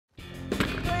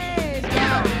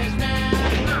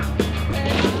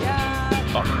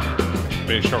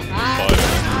being shot from the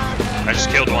side. I just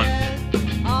killed one.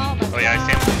 Oh yeah, I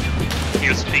see him. He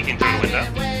was peeking through the window.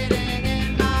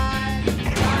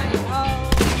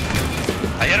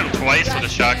 I hit him twice with a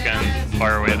shotgun,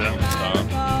 far away though.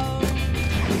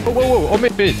 Oh, whoa, on me,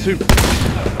 two.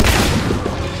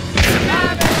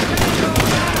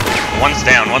 One's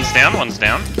down, one's down, one's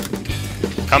down.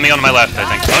 Coming on my left, I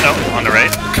think. Oh no, on the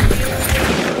right.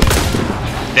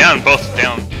 Down, both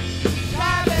down.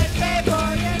 I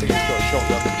think he's got a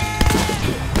shotgun.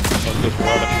 I'm just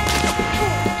running.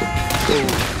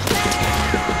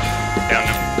 Down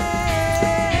him.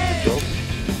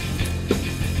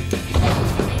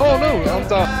 Oh no, I'm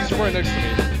down. He's right next to me.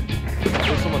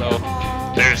 There's someone else.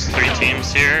 There's 3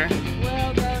 teams here.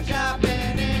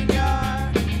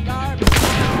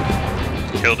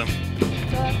 Killed him.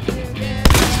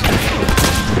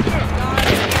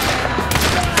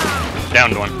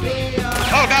 Downed one.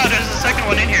 Oh god, there's a second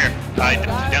one in here. I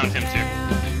downed him too.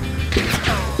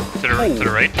 To the right, to the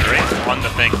right. On the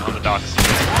thing, on the docks.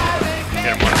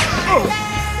 Hit him once.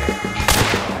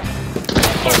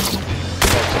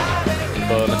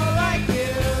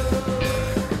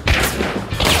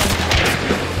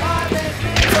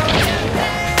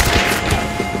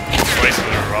 Twice with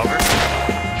a revolver.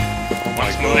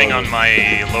 One's moving on my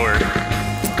lower.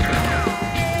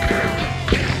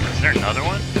 Is there another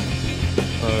one?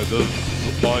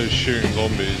 I was shooting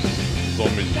zombies.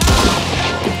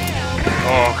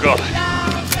 Oh god.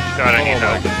 God, I need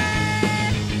help.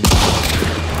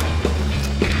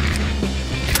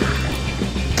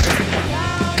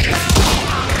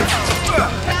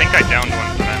 I think I downed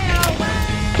one from him.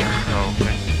 Oh,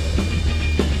 okay.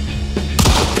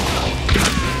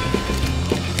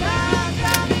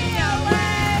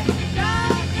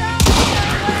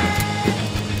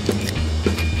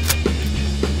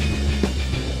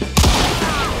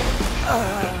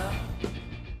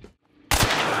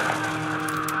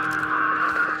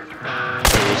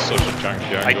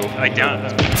 I downed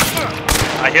him.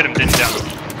 I hit him, didn't down him.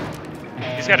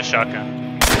 He's got a shotgun.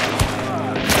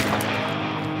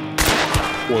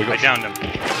 I downed him.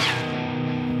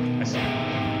 I see him.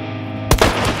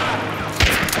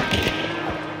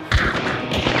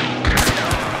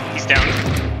 He's down.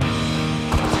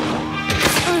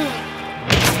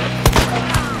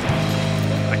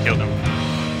 I killed him.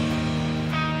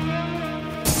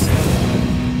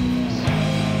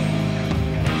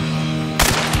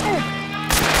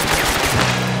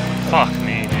 Fuck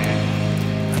me, dude.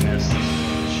 I missed the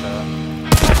shot.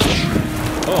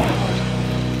 Oh.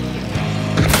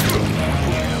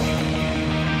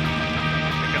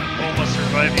 I can almost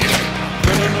survive you.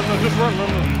 No, just run.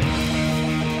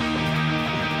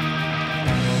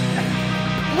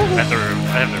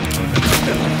 I have to reload.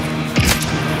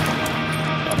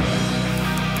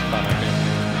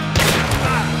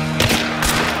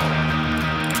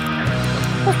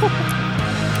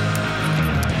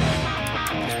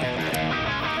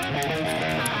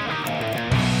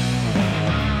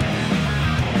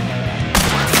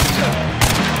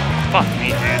 Fuck me,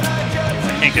 dude. I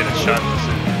can't get a shot in this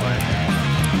anyway.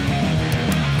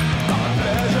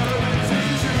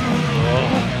 Oh,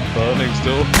 burning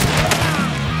still.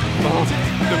 Oh,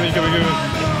 give me.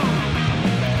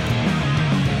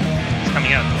 He's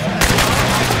coming out.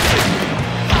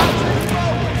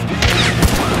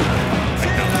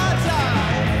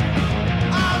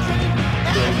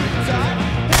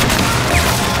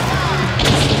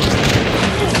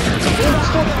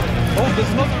 Oh,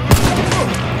 there's another.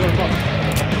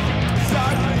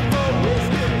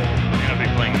 I'm gonna be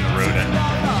playing the road end. Oh,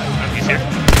 he's here.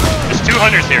 There's 2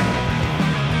 hunters here.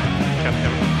 Come.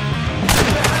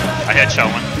 I headshot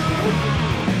one.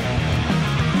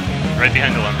 Right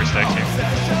behind the lumber stacks here.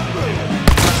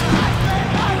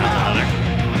 Another.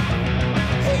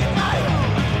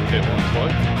 Hit one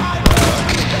twice.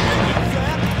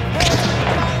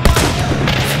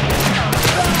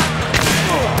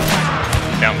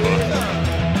 Down both.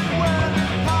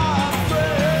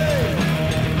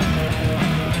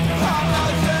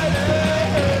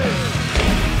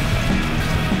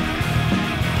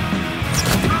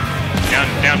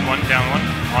 Down one.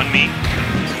 On me.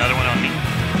 There's another one on me.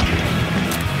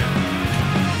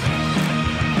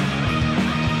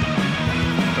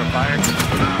 Throw fire.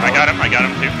 I got him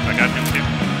too.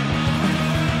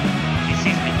 He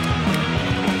sees me.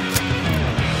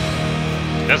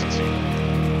 He doesn't see me.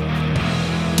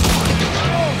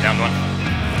 Down one.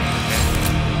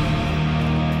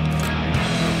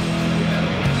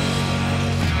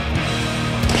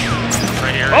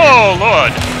 Right here. Oh,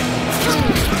 Lord!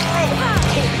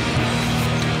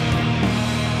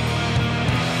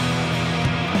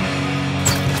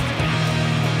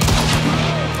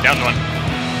 Down one.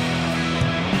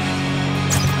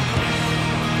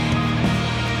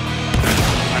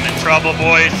 trouble,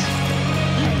 boys.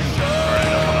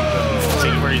 See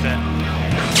where he's at.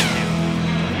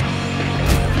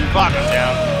 Fuck, I'm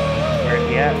down. Where's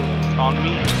he at? On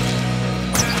me.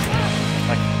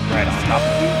 Like, right on top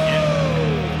of you?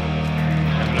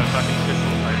 Yeah. I have no fucking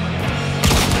pistol right.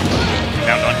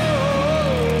 Down one.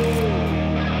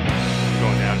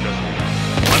 Going down, Justin.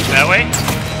 One's that way?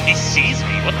 He sees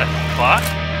me. What the fuck?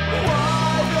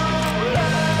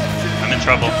 I'm in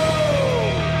trouble.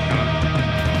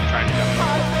 Trying to come.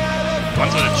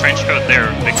 One's with a trench coat there,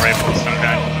 big rifle of some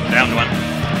kind. Down one.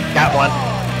 Got one.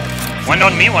 One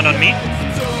on me, one on me.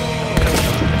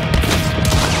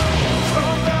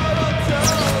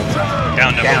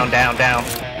 Down, no. Down. Right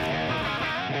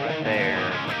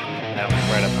there. That was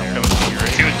right up there.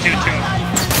 Two.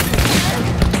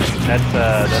 That's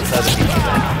other people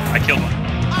then. I killed one.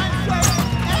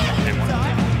 Hit one.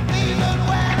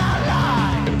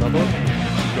 Another one?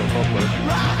 Got a crossbow.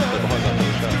 They're behind that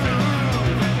little shack.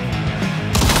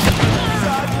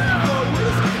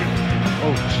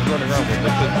 Oh, she's running around with the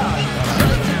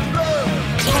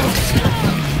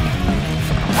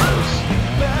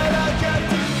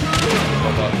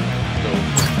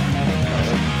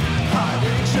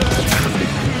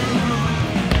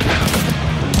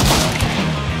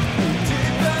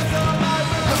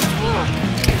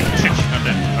Shit, she's not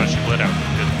dead. Oh, she bled out.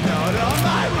 Good.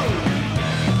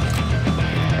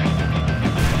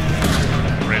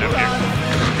 Right up here.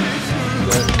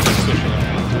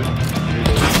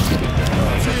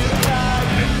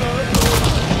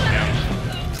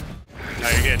 No,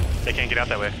 you're good. They can't get out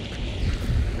that way.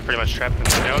 You're pretty much trapped in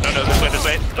there. No, this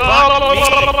way.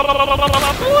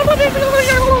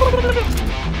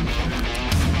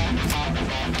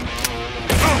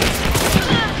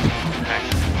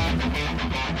 Nice.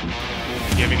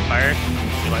 Do you have any fire?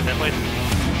 You like that place?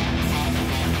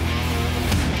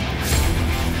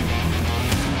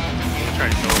 I'm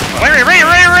trying to go.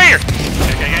 Right here!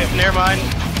 Okay, never mind.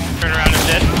 Turn around, I'm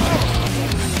dead.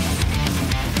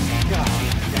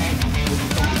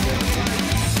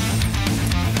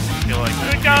 Feel like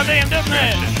Good goddamn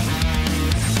deathmatch!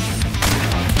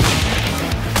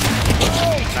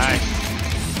 nice.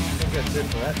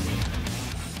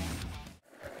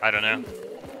 I don't know.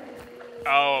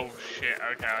 Oh shit,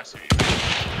 okay, I see.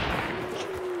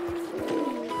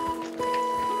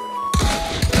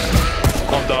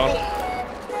 I'm down.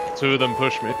 Two of them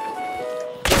push me.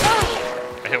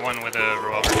 I hit one with a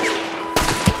revolver.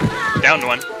 Downed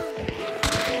one.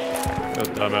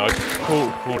 God damn it, I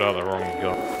pulled out the wrong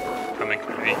gun. Coming.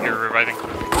 You're reviving.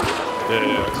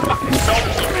 Yeah.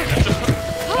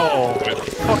 Oh,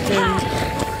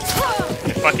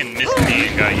 It fucking missed me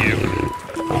and got you.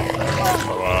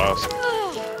 wow.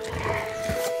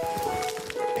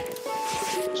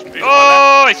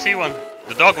 Oh, I see one.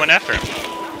 The dog went after him.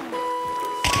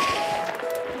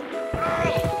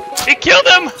 He killed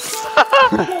him!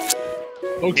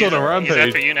 Dog's on a He's rampage.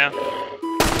 after you now.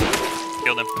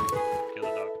 Killed him. Kill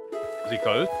the dog. Is he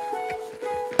close?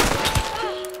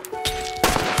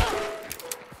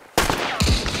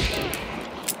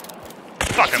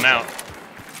 Fuck him out.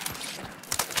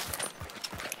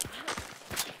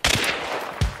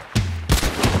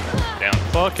 Down.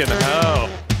 Fucking hell.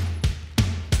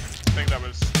 I think that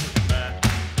was bad.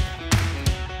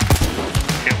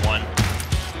 Hit one.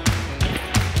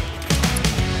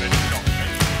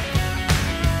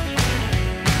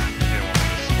 Hit one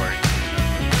with a spark.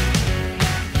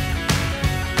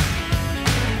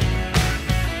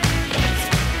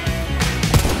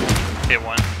 Hit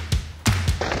one.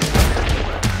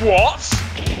 What?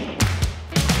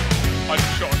 I've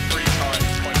shot 3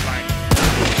 times point blank.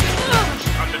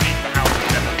 Underneath the house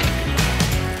together.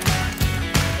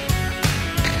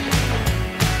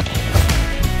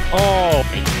 Oh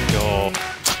my god.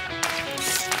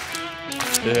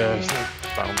 Yeah, it's like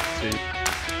bouncy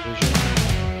vision.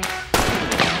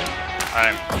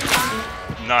 I'm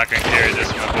not gonna carry this,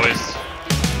 my boys.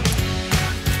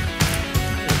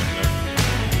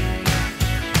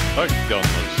 That gun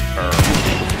was terrible.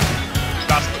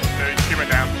 That's the he went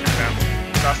down.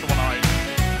 That's the one I.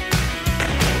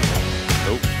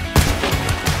 Nope.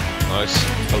 Nice.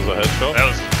 That was a headshot. That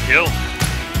was a kill.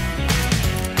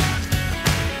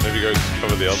 Maybe go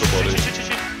cover the other body. Shit.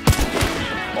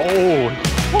 Oh!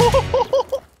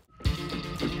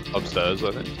 Upstairs,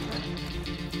 I think.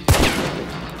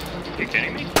 You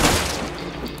kidding me?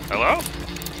 Hello?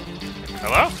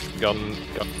 Hello? Gun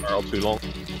barrel too long.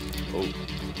 Oh.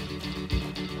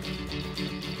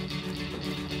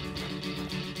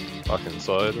 Back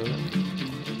inside, I think.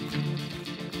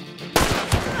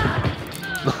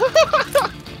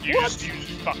 You just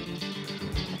fuck.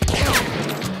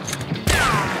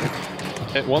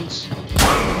 Hit once.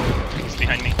 He's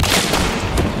behind me.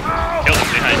 Killed him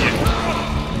behind you.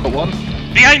 Hit one.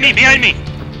 Behind me! Behind me!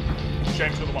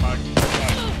 James with the one eye.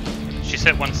 She's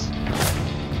hit once.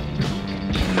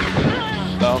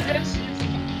 Down.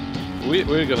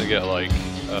 We're gonna get like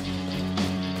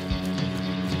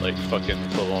fucking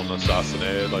full on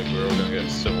assassinated. Like we're all gonna get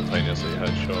simultaneously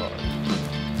headshot.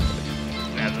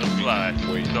 As of blood,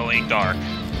 going dark.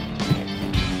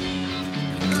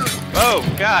 Oh,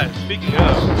 God, speaking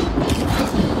of.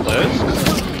 Liz?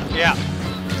 Yeah.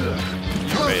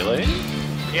 Melee?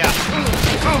 Yeah.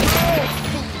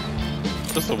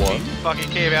 Just the one. He fucking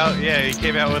came out, yeah, he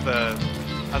came out with a.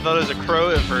 I thought it was a crow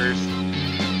at first.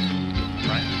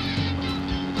 Right.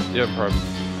 Yeah, probably.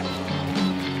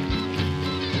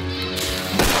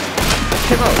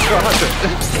 Came out,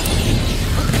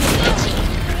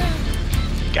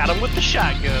 got him with the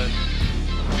shotgun.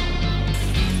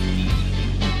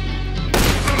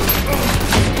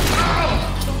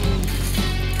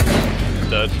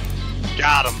 Dead.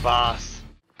 Got him, boss.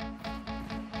 I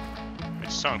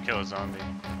just saw him kill a zombie.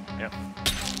 Yep.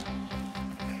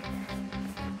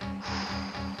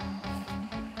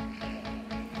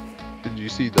 Did you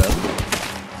see that?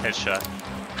 Headshot.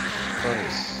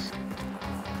 Nice.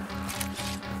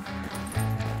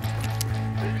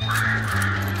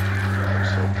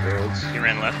 So good. He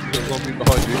ran left. There's one thing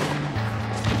behind you.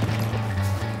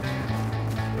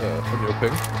 On your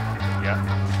ping. Yeah.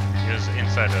 He was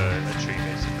inside a tree,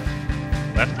 basically.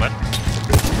 Left, left.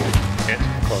 Hit.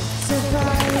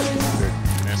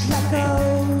 Miss.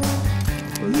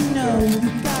 You know you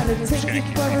gotta take it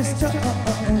for a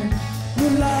strong. You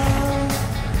love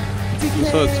to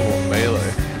Just heard someone melee.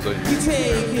 Is that you you?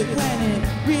 take your planet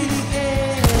really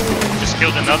is. Just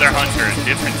killed another hunter, a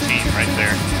different team right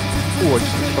there. Oh, I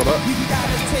just shot up. You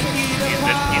gotta take it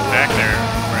He's back there,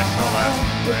 where I saw last.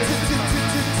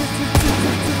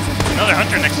 Another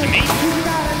hunter next to me. You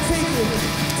gotta take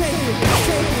it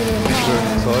He's going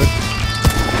inside.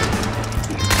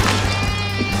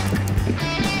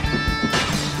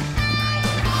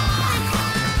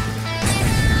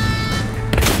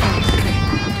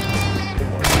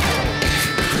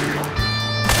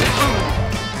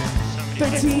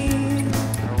 All over.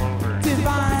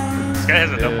 divine. This guy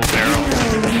has a double barrel.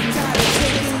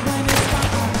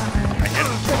 I hit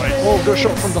him twice. Oh, got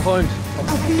shot from behind.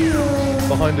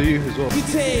 Behind you as well. You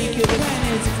take your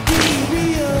planet, be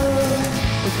real.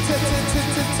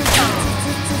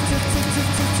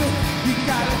 You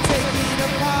gotta take it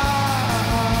apart.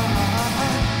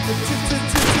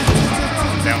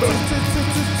 Down.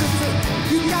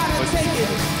 You gotta take it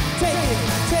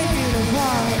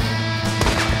apart.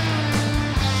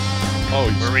 Oh,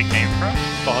 he's Where we came from?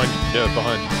 behind. Yeah,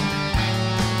 behind.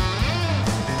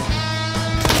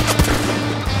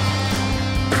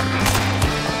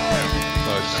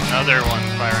 Nice. Another one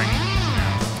firing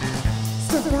now.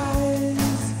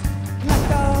 Surprise, let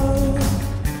go.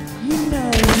 You know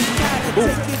you gotta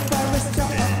take it for a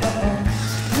start.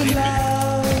 You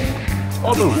love.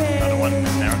 Oh, no. Another one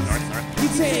north. You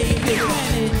take it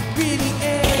when it really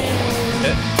is.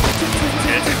 Hit.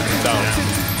 Hit. Down.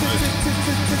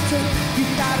 You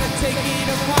gotta take it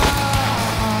apart.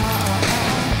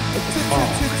 Oh,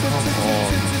 come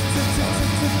on.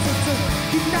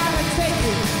 You gotta take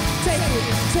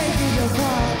it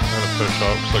apart. I'm gonna push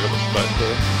up because I got the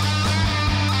Spectre.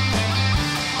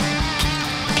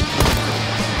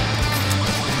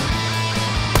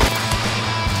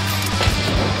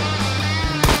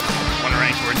 One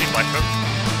range towards you, black coat.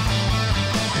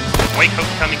 White coat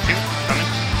coming too. Coming.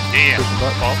 Yeah. Push him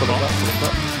back, Fall. put him back, put him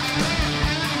back.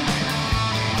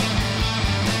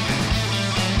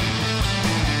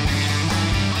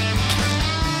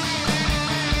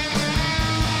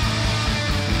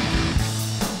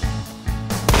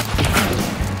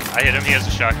 I hit him, he has a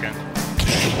shotgun.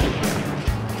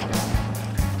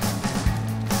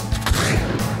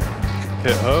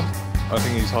 Hit her. I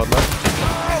think he's hard left.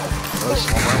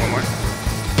 One more.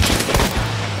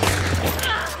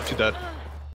 She's dead.